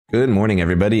Good morning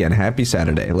everybody and happy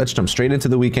Saturday. Let's jump straight into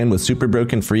the weekend with super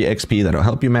broken free XP that'll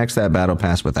help you max that battle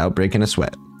pass without breaking a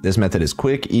sweat. This method is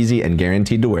quick, easy, and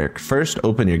guaranteed to work. First,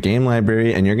 open your game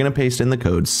library and you're going to paste in the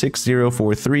code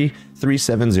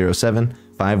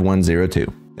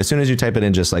 604337075102. As soon as you type it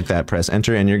in just like that, press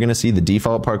enter and you're going to see the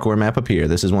default parkour map appear.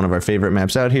 This is one of our favorite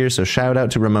maps out here, so shout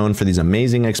out to Ramon for these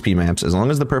amazing XP maps. As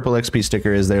long as the purple XP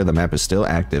sticker is there, the map is still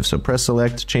active, so press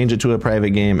select, change it to a private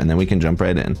game, and then we can jump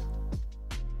right in.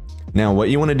 Now what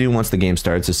you want to do once the game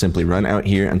starts is simply run out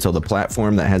here until the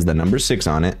platform that has the number 6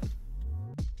 on it.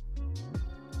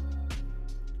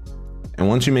 And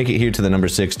once you make it here to the number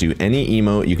 6, do any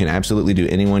emote. You can absolutely do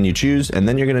any one you choose, and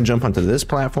then you're going to jump onto this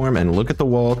platform and look at the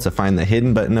wall to find the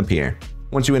hidden button up here.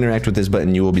 Once you interact with this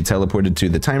button, you will be teleported to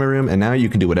the timer room, and now you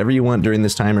can do whatever you want during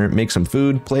this timer, make some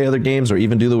food, play other games, or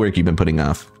even do the work you've been putting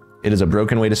off. It is a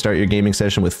broken way to start your gaming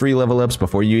session with free level ups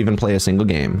before you even play a single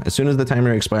game. As soon as the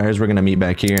timer expires, we're going to meet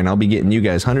back here and I'll be getting you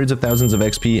guys hundreds of thousands of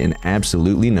XP in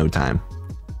absolutely no time.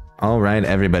 Alright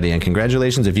everybody, and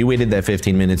congratulations if you waited that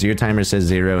 15 minutes, your timer says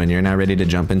 0 and you're now ready to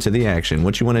jump into the action.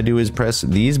 What you want to do is press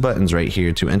these buttons right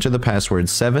here to enter the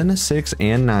passwords 7, 6,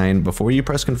 and 9 before you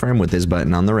press confirm with this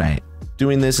button on the right.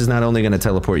 Doing this is not only going to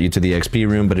teleport you to the XP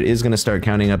room, but it is going to start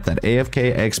counting up that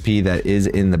AFK XP that is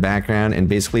in the background. And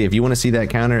basically, if you want to see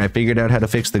that counter, I figured out how to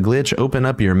fix the glitch. Open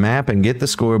up your map and get the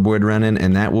scoreboard running,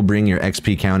 and that will bring your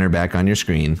XP counter back on your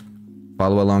screen.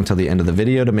 Follow along till the end of the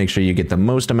video to make sure you get the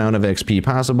most amount of XP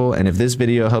possible. And if this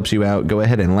video helps you out, go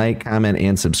ahead and like, comment,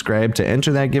 and subscribe to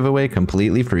enter that giveaway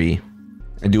completely free.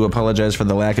 I do apologize for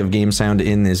the lack of game sound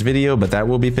in this video, but that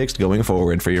will be fixed going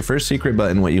forward. For your first secret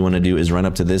button, what you want to do is run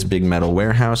up to this big metal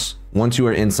warehouse. Once you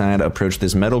are inside, approach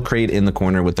this metal crate in the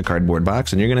corner with the cardboard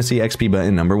box, and you're going to see XP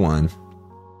button number 1.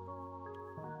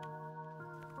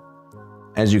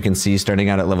 As you can see, starting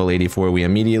out at level 84, we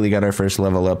immediately got our first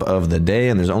level up of the day,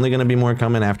 and there's only going to be more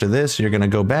coming after this. You're going to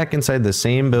go back inside the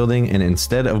same building, and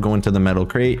instead of going to the metal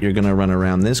crate, you're going to run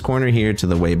around this corner here to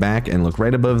the way back and look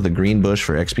right above the green bush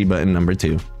for XP button number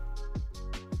 2.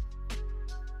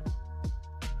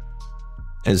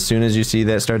 As soon as you see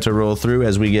that start to roll through,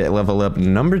 as we get level up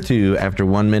number 2 after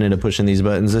 1 minute of pushing these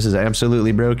buttons, this is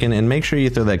absolutely broken, and make sure you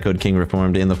throw that code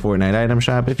KingReformed in the Fortnite item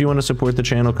shop if you want to support the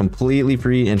channel completely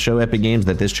free and show Epic Games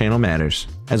that this channel matters.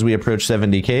 As we approach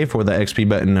 70k for the XP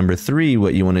button number 3,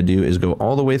 what you want to do is go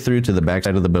all the way through to the back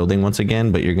side of the building once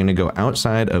again, but you're going to go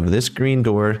outside of this green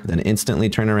door, then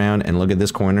instantly turn around and look at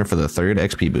this corner for the 3rd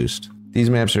XP boost. These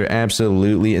maps are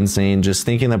absolutely insane. Just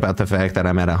thinking about the fact that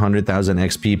I'm at 100,000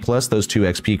 XP plus those 2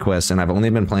 XP quests, and I've only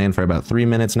been playing for about 3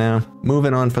 minutes now.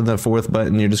 Moving on for the 4th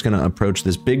button, you're just going to approach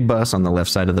this big bus on the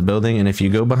left side of the building, and if you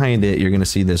go behind it, you're going to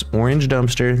see this orange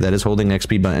dumpster that is holding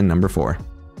XP button number 4.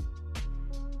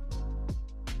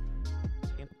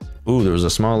 Ooh, there was a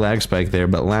small lag spike there,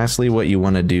 but lastly, what you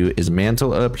want to do is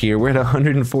mantle up here. We're at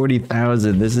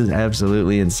 140,000. This is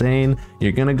absolutely insane.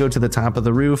 You're going to go to the top of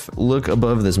the roof, look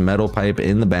above this metal pipe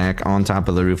in the back on top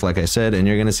of the roof, like I said, and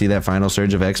you're going to see that final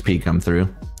surge of XP come through.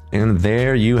 And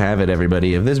there you have it,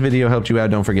 everybody. If this video helped you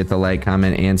out, don't forget to like,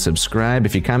 comment, and subscribe.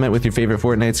 If you comment with your favorite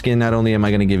Fortnite skin, not only am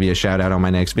I going to give you a shout out on my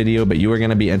next video, but you are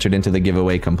going to be entered into the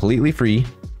giveaway completely free.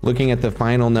 Looking at the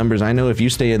final numbers, I know if you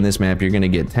stay in this map, you're going to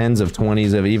get tens of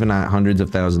 20s of even not hundreds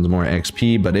of thousands more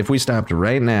XP. But if we stopped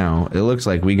right now, it looks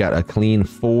like we got a clean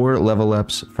 4 level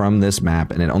ups from this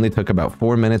map, and it only took about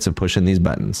 4 minutes of pushing these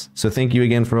buttons. So thank you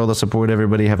again for all the support,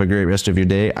 everybody. Have a great rest of your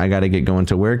day. I got to get going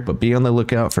to work, but be on the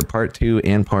lookout for part 2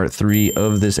 and part 3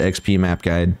 of this XP map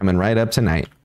guide coming right up tonight.